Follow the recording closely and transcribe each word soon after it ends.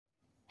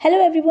Hello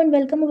everyone,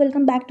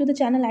 welcome back to the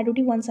channel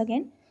एडुटी once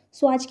again.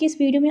 सो आज की इस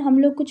वीडियो में हम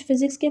लोग कुछ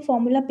फिजिक्स के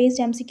फॉर्मूला बेस्ड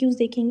एमसीक्यूज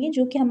देखेंगे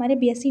जो कि हमारे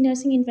बीएससी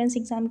नर्सिंग एंट्रेंस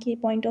एग्जाम के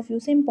पॉइंट ऑफ व्यू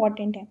से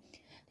इंपॉर्टेंट है।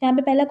 तो यहाँ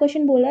पे पहला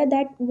क्वेश्चन बोल रहा है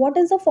that what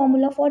is the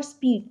formula for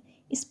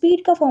speed.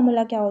 Speed का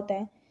फॉर्मूला क्या होता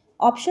है?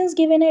 ऑप्शंस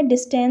गिवन है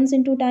distance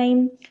into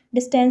time,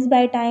 distance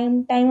by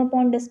time, time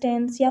upon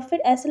distance, या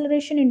फिर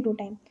एक्सेलरेशन इंटू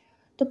टाइम।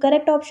 तो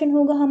करेक्ट ऑप्शन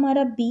होगा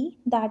हमारा B,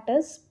 that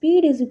is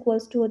speed is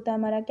equals to होता है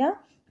हमारा क्या,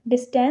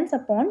 डिस्टेंस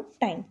अपॉन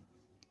टाइम।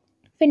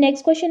 फिर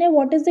नेक्स्ट क्वेश्चन है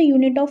what is the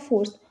unit of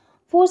force.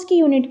 Force की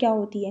यूनिट क्या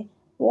होती है?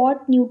 What,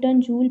 Newton,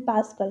 joule,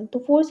 pascal. तो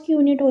फोर्स की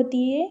यूनिट होती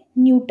है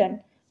न्यूटन।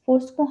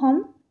 फोर्स को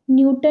हम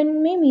न्यूटन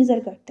में मेजर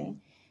करते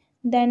हैं।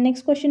 देन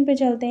नेक्स्ट क्वेश्चन पे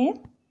चलते हैं।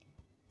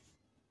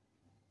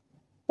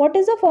 What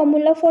is the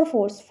formula for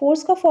force.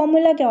 Force का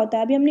फॉर्मूला क्या होता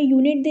है? अभी हमने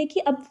यूनिट देखी,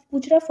 अब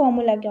पूछ रहा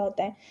फॉर्मूला क्या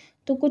होता है।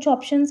 तो कुछ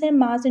ऑप्शंस हैं,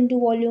 mass into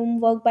volume,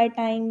 work by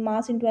time,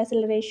 mass into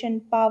acceleration,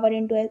 power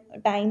into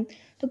time.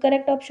 तो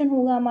करेक्ट ऑप्शन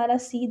होगा हमारा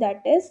सी,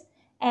 that is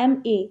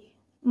M A,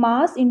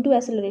 mass into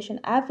acceleration.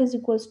 F is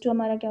equals to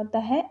हमारा क्या होता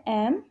है,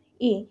 एम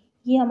ए।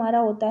 ये हमारा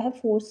होता है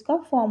फोर्स का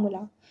फॉर्मूला।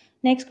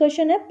 नेक्स्ट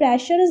क्वेश्चन है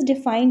प्रेशर इज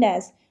डिफाइंड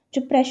एज।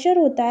 जो प्रेशर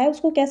होता है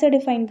उसको कैसे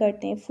डिफाइन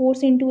करते हैं?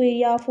 Force into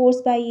area,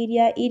 force by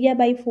area, area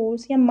by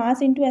force, या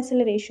मास इंटू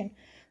एक्सेलरेशन।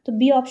 तो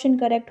बी ऑप्शन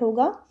करेक्ट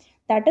होगा,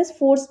 that is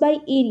force by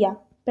area.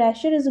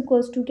 Pressure is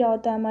equals to क्या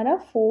होता है हमारा,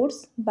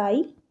 फोर्स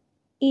बाय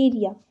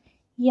एरिया।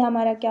 ये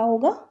हमारा क्या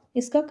होगा,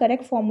 इसका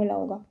करेक्ट फॉर्मूला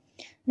होगा।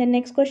 देन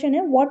नेक्स्ट क्वेश्चन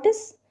है what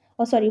is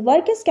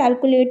work is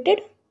calculated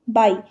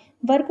by.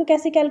 Work को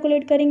कैसे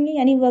कैलकुलेट करेंगे,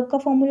 यानी वर्क का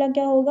फॉर्मूला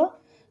क्या होगा?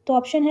 तो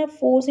ऑप्शन है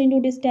force into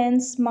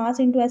distance, mass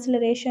into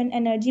acceleration,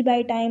 energy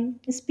by time,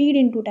 speed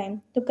into time.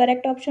 तो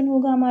करेक्ट ऑप्शन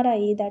होगा हमारा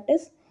ए, that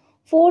is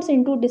force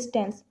into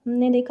distance.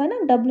 हमने देखा ना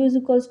W is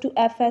equals to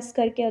F S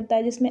करके होता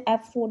है, जिसमें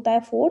एफ होता है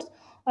फोर्स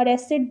और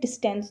एस से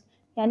डिस्टेंस,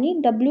 यानी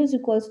W is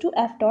equals to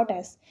F dot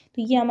S.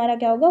 तो ये हमारा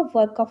क्या होगा,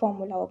 वर्क का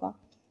फॉर्मूला होगा।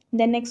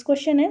 देन नेक्स्ट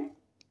क्वेश्चन है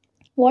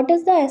what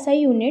is the SI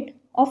unit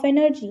of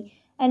energy.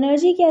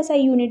 Energy की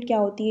एसआई यूनिट क्या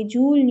होती है?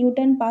 जूल,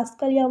 न्यूटन,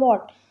 पास्कल, या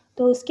वॉट।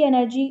 तो इसकी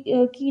एनर्जी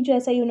की जो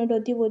एसआई यूनिट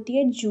होती है वो होती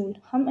है जूल।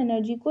 हम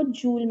एनर्जी को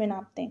जूल में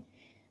नापते हैं।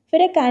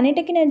 फिर एक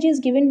kinetic energy is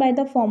given by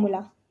the formula.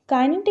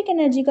 Kinetic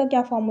energy का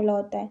क्या फॉर्मूला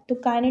होता है? तो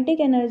kinetic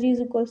energy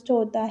is equals to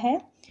होता है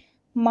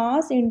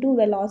mass into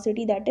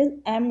velocity, that is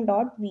M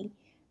dot we.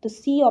 तो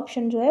सी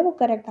ऑप्शन जो है वो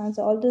करेक्ट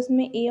आंसर। ऑल दो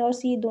इसमें ए और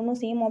सी दोनों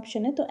सेम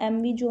ऑप्शन है, तो एम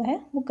वी जो है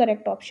वो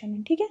करेक्ट ऑप्शन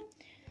है। ठीक है।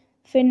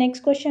 फिर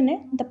नेक्स्ट क्वेश्चन है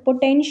the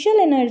potential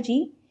energy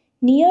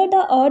near the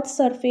earth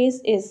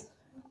surface is.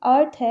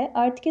 अर्थ है,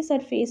 अर्थ के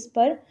सरफेस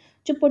पर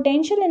जो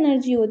पोटेंशियल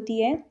एनर्जी होती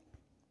है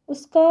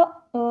उसका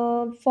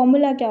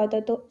फॉर्मूला क्या होता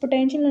है? तो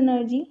potential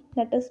energy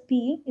that is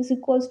P is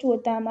equals to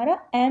होता है हमारा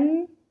M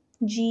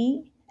G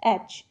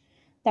H,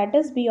 that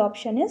is B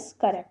option is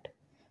correct.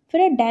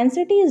 फिर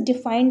density is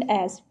defined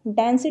as.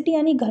 Density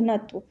यानी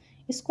घनत्व,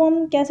 इसको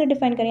हम कैसे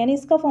डिफाइन करें, यानी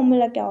इसका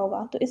फॉर्मूला क्या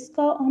होगा? तो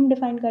इसका हम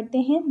डिफाइन करते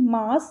हैं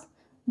मास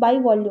बाई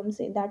वॉल्यूम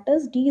से, that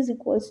is D is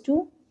equals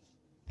to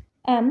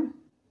M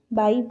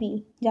by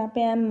B, जहाँ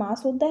पे एम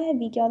मास होता है,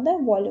 बी क्या होता है,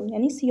 वॉल्यूम,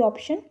 यानी C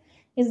option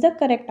is the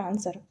correct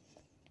answer.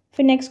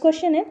 फिर नेक्स्ट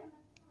क्वेश्चन है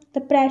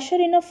the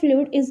pressure in a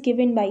fluid is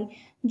given by.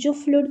 जो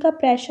फ्लूइड का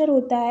प्रेशर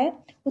होता है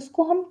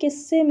उसको हम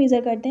किससे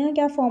मेज़र करते हैं,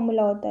 क्या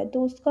फॉर्मूला होता है?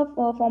 तो उसका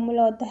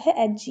फॉर्मूला होता है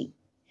एच जी।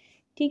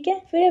 ठीक है।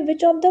 फिर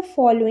which of the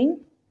following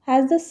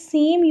has the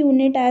same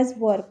unit as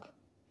work.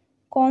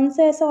 कौन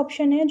सा ऐसा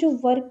ऑप्शन है जो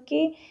वर्क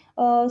के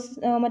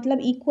मतलब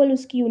इक्वल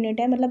उसकी यूनिट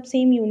है, मतलब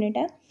सेम यूनिट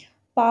है?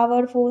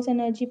 Power, force,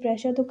 energy,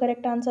 pressure. तो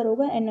करेक्ट आंसर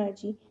होगा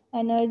एनर्जी।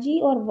 एनर्जी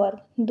और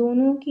वर्क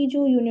दोनों की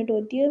जो यूनिट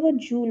होती है वो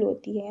जूल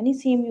होती है, यानी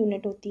सेम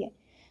यूनिट होती है।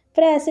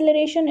 फिर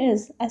एसेलरेशन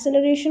इज,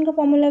 एसेलरेशन का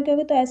फॉर्मूला क्या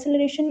होगा? तो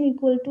एसेलरेशन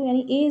इक्वल टू,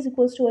 यानी ए इज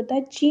इक्वल्स टू होता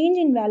है change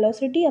in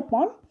velocity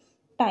upon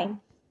time.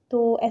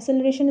 तो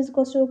एसेलरेशन इज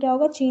इक्वल्स टू क्या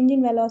होगा, change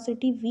in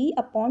velocity we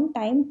upon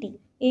time T.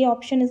 A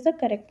option is the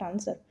correct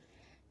answer.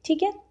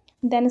 ठीक है।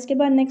 देन इसके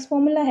बाद नेक्स्ट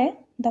फॉर्मूला है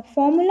the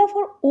formula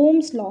for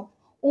Ohm's law.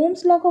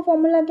 Ohm's law का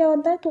formula क्या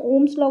होता है? तो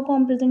ओम्स लॉ को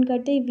हम प्रेजेंट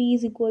करते हैं we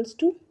is equals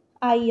to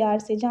I R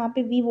से, जहाँ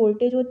पे वी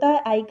वोल्टेज होता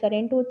है, आई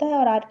करंट होता है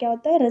और आर क्या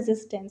होता है,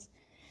 रेजिस्टेंस।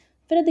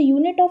 फिर the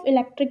unit of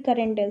electric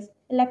current is.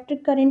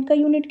 Electric current का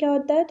यूनिट क्या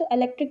होता है? तो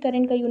इलेक्ट्रिक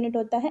करंट का यूनिट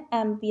होता है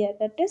ampere,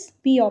 that is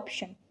P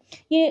option.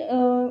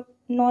 ये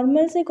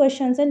नॉर्मल से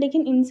क्वेश्चंस है,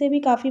 लेकिन इनसे भी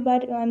काफ़ी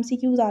बार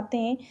MCQs आते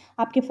हैं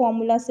आपके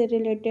फॉर्मूला से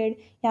रिलेटेड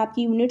या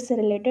आपकी यूनिट से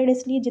रिलेटेड,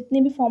 इसलिए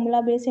जितने भी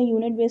फॉर्मूला बेस्ड या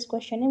यूनिट बेस्ड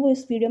क्वेश्चन है वो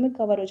इस वीडियो में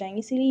कवर हो जाएंगे,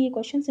 इसीलिए ये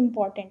क्वेश्चन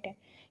इंपॉर्टेंट है।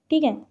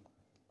 ठीक है।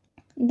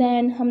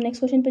 देन हम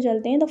नेक्स्ट क्वेश्चन पे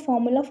चलते हैं the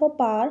formula for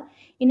power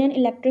in an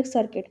electric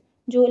circuit.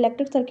 जो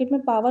इलेक्ट्रिक सर्किट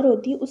में पावर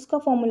होती है उसका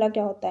फॉर्मूला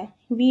क्या होता है?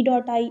 V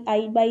dot I,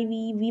 I by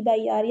we, we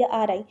by are, या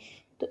आर आई।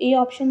 तो A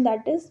option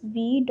that is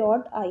V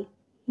dot I,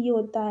 ये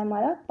होता है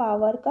हमारा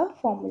पावर का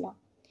फॉर्मूला।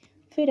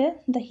 फिर है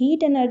the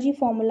heat energy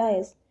formula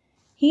is.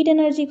 Heat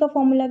energy का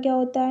फॉर्मूला क्या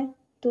होता है?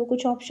 तो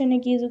कुछ ऑप्शन है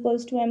कि is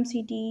equals to M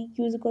C T,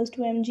 Q is equals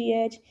to M G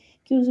H,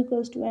 Q is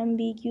equals to M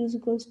B, Q is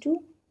equals to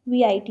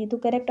we I T. तो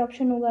correct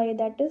option होगा ये,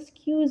 that is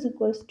Q is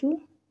equals to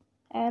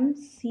M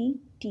C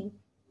T.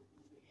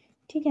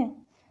 ठीक है।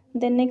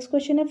 Then next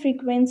question है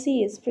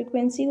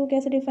frequency को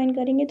कैसे define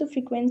करेंगे? तो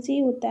फ्रीक्वेंसी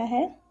होता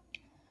है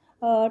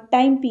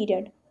टाइम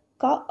पीरियड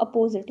का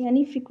अपोजिट,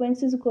 यानी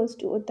फ्रीक्वेंसी इज इक्वल्स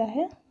टू होता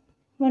है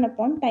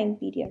 1/टाइम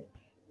पीरियड,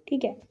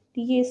 ठीक है।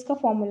 तो ये इसका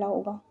फॉर्मूला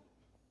होगा।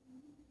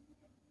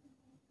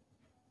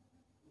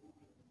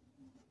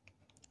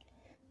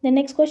 द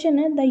नेक्स्ट क्वेश्चन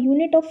है द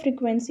यूनिट ऑफ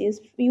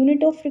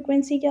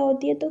फ्रीक्वेंसी क्या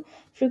होती है? तो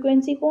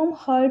फ्रीक्वेंसी को हम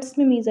हर्ट्स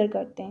में मेजर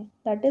करते हैं,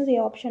 that is A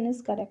option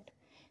is correct.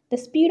 The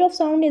speed of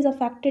sound is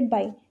affected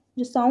by,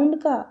 जो साउंड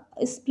का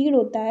स्पीड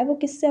होता है वो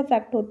किससे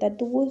अफेक्ट होता है?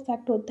 तो वो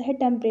अफेक्ट होता है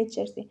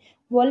टेम्परेचर से।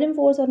 वॉल्यूम,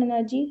 फोर्स और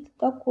एनर्जी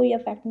का कोई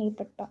अफेक्ट नहीं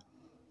पड़ता।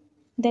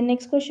 देन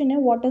नेक्स्ट क्वेश्चन है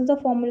what is the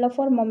formula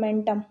for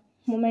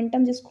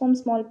momentum जिसको हम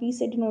स्मॉल p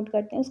से डिनोट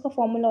करते हैं, उसका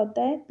फॉर्मूला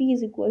होता है p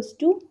is equals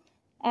to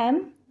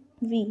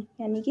mv,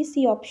 यानी कि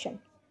सी ऑप्शन।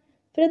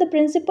 फिर the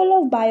principle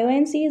of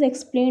buoyancy is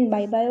explained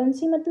bye,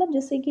 buoyancy मतलब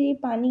जैसे कि ये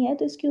पानी है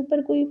तो इसके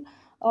ऊपर कोई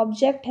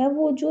ऑब्जेक्ट है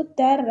वो जो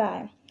तैर रहा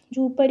है,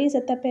 जो ऊपर ही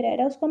सतह पे रह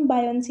रहा है, उसको हम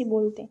बायोएंसी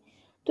बोलते हैं।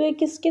 तो ये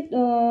किसके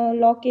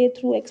लॉ के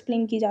थ्रू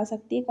एक्सप्लेन की जा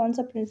सकती है? कौन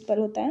सा प्रिंसिपल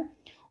होता है?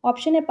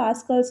 ऑप्शन है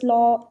Pascal's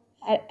law,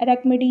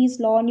 अरैकिमेडीज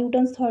law,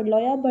 Newton's third law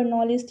या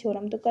बर्नौलीज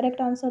थ्योरम। तो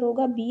करेक्ट आंसर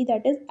होगा बी,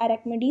 दैट इज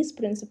अरैकिमेडीज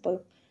प्रिंसिपल,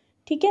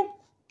 ठीक है।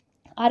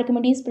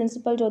 आर्किमिडीज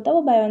प्रिंसिपल जो होता है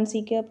वो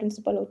बायोएंसी के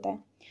प्रिंसिपल होता है।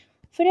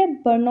 फिर है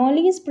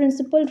बर्नौलीज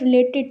प्रिंसिपल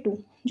रिलेटेड टू,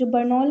 जो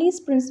बर्नौलीज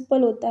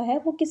प्रिंसिपल होता है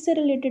वो किससे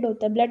रिलेटेड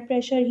होता है? Blood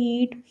pressure,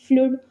 heat,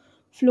 fluid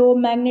flow,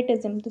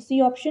 magnetism. तो C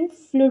option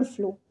fluid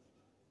flow.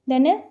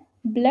 Then है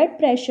ब्लड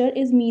प्रेशर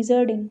इज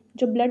मीजर्ड इन,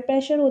 जो ब्लड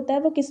प्रेशर होता है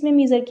वो किस में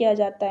मीज़र किया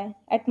जाता है?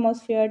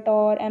 एटमॉस्फेयर,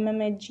 टॉर,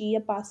 mmHg या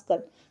पास्कल।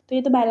 तो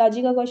ये तो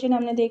बायोलॉजी का क्वेश्चन,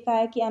 हमने देखा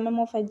है कि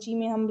mm/Hg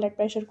में हम ब्लड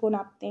प्रेशर को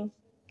नापते हैं।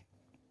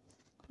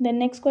 देन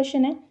नेक्स्ट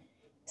क्वेश्चन है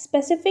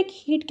specific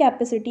heat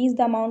capacity is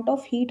the amount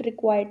of heat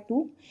required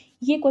to,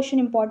 ये क्वेश्चन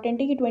इंपॉर्टेंट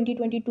है कि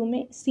 2022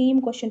 में सेम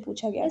क्वेश्चन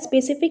पूछा गया है।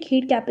 Specific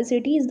heat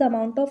capacity is the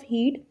amount of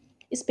heat,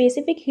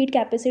 specific heat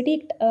capacity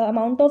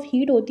amount of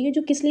heat होती है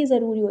जो किस लिए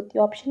ज़रूरी होती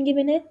है? ऑप्शन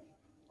गिवन है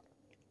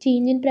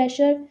change in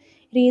pressure,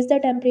 raise the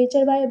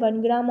temperature by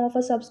 1 gram of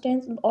a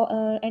substance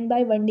and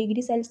bye 1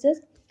 degree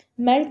Celsius,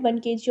 melt 1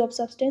 kg of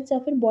substance या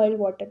फिर बॉयल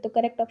वाटर। तो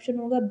करेक्ट ऑप्शन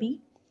होगा बी।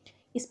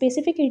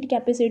 स्पेसिफिक हीट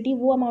कैपेसिटी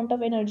वो अमाउंट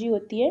ऑफ एनर्जी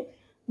होती है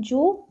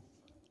जो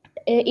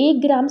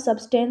 1 ग्राम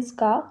substance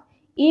का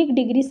 1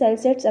 degree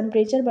Celsius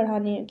temperature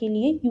बढ़ाने के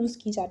लिए यूज़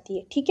की जाती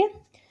है, ठीक है।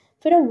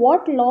 फिर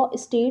what law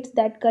states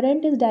that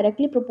current is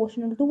directly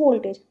proportional to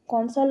voltage,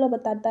 कौन सा लॉ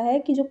बताता है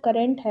कि जो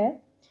करंट है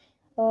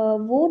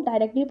वो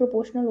डायरेक्टली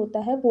प्रोपोर्शनल होता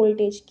है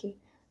वोल्टेज के?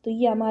 तो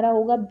ये हमारा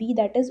होगा B,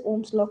 that is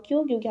Ohm's law.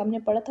 क्यों? क्योंकि हमने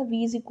पढ़ा था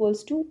V is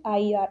equals to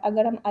I R,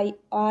 अगर हम आई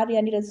आर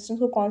यानी रेजिस्टेंस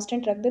को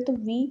कांस्टेंट रख दें तो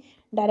V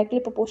डायरेक्टली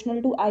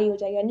प्रोपोर्शनल टू आई हो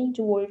जाएगा, यानी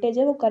जो वोल्टेज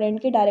है वो करंट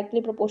के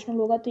डायरेक्टली प्रोपोर्शनल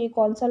होगा। तो ये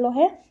कौन सा लॉ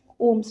है?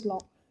 ओम्स लॉ,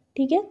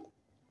 ठीक है।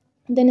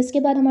 देन इसके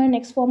बाद हमारा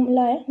नेक्स्ट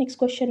फॉर्मूला है, नेक्स्ट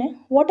क्वेश्चन है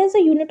what is the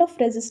unit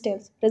of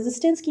resistance,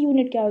 resistance की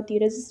यूनिट क्या होती है?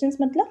 रेजिस्टेंस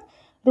मतलब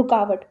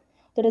रुकावट,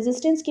 तो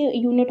रेजिस्टेंस की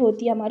यूनिट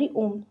होती है हमारी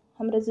ओम,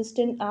 हम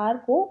रेजिस्टेंस आर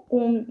को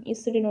ओम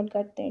इससे डिनोट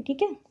करते हैं,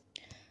 ठीक है।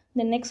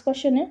 देन नेक्स्ट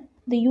क्वेश्चन है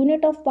the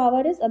unit of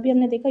power is, अभी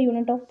हमने देखा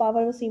unit of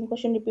power, same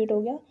question repeat हो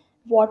गया,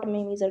 वॉट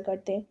में मेजर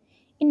करते हैं।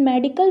 इन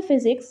मेडिकल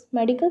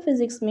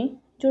फिजिक्स में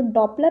जो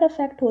डॉपलर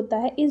इफेक्ट होता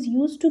है इज़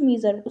यूज टू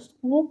मीज़र,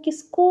 वो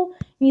किसको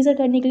मीज़र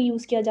करने के लिए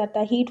यूज़ किया जाता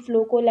है? हीट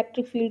फ्लो को,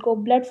 इलेक्ट्रिक फील्ड को,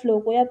 ब्लड फ्लो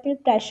को या फिर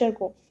प्रेशर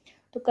को?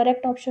 तो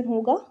करेक्ट ऑप्शन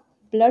होगा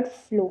ब्लड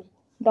फ्लो।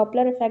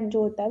 डॉपलर इफेक्ट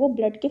जो होता है वो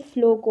ब्लड के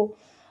फ्लो को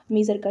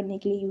मेज़र करने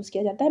के लिए यूज़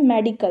किया जाता है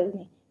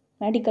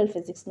मेडिकल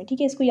फिजिक्स में, ठीक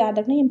है। इसको याद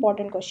रखना,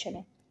 इंपॉर्टेंट क्वेश्चन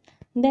है।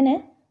 देन है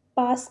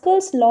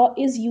Pascal's law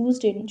is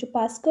used in, जो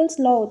पास्कल्स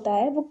लॉ होता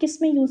है वो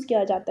किस में यूज़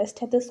किया जाता है?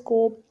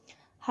 स्टेथोस्कोप,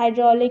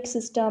 हाइड्रोलिक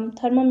सिस्टम,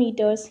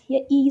 थर्मोमीटर्स या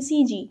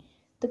ECG?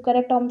 तो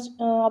करेक्ट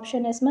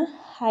ऑप्शन है इसमें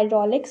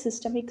हाइड्रोलिक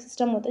सिस्टम, एक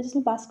सिस्टम होता है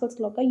जिसमें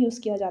पास्कल्स लॉ का यूज़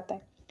किया जाता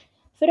है।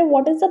 फिर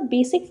what is the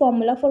basic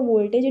formula for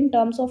voltage in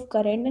terms of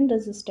current and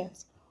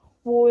resistance,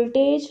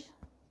 voltage,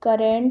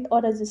 current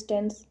और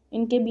रेजिस्टेंस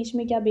इनके बीच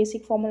में क्या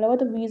बेसिक फॉर्मूला होगा?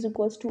 तो V is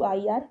equals to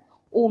I R,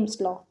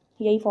 Ohm's law,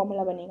 यही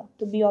फॉर्मूला बनेगा।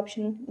 तो बी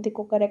ऑप्शन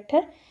देखो करेक्ट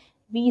है,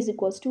 V is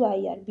equals to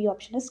I R, B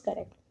option is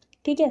correct,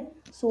 ठीक है।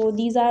 So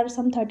these are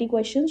some 30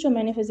 question जो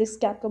मैंने फिजिक्स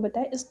के आपको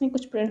बताया। इसमें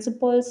कुछ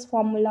प्रिंसिपल्स,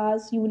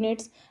 फार्मूलाज,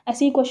 यूनिट्स,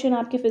 ऐसे ही क्वेश्चन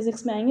आपके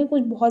फिजिक्स में आएंगे,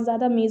 कुछ बहुत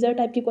ज़्यादा मेजर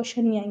टाइप के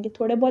क्वेश्चन नहीं आएंगे।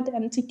 थोड़े बहुत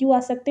MCQ आ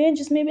सकते हैं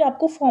जिसमें भी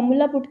आपको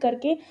फॉर्मूला पुट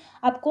करके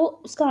आपको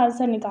उसका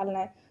आंसर निकालना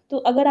है। तो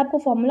अगर आपको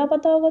फॉर्मूला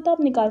पता होगा तो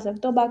आप निकाल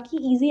सकते हो, बाकी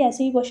ईजी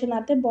ऐसे ही क्वेश्चन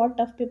आते हैं, बहुत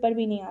टफ पेपर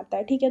भी नहीं आता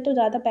है, ठीक है। तो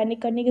ज़्यादा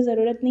पैनिक करने की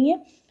ज़रूरत नहीं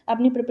है,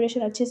 अपनी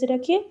प्रिपरेशन अच्छे से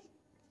रखिए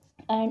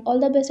and all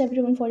the best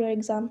everyone for your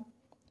exam.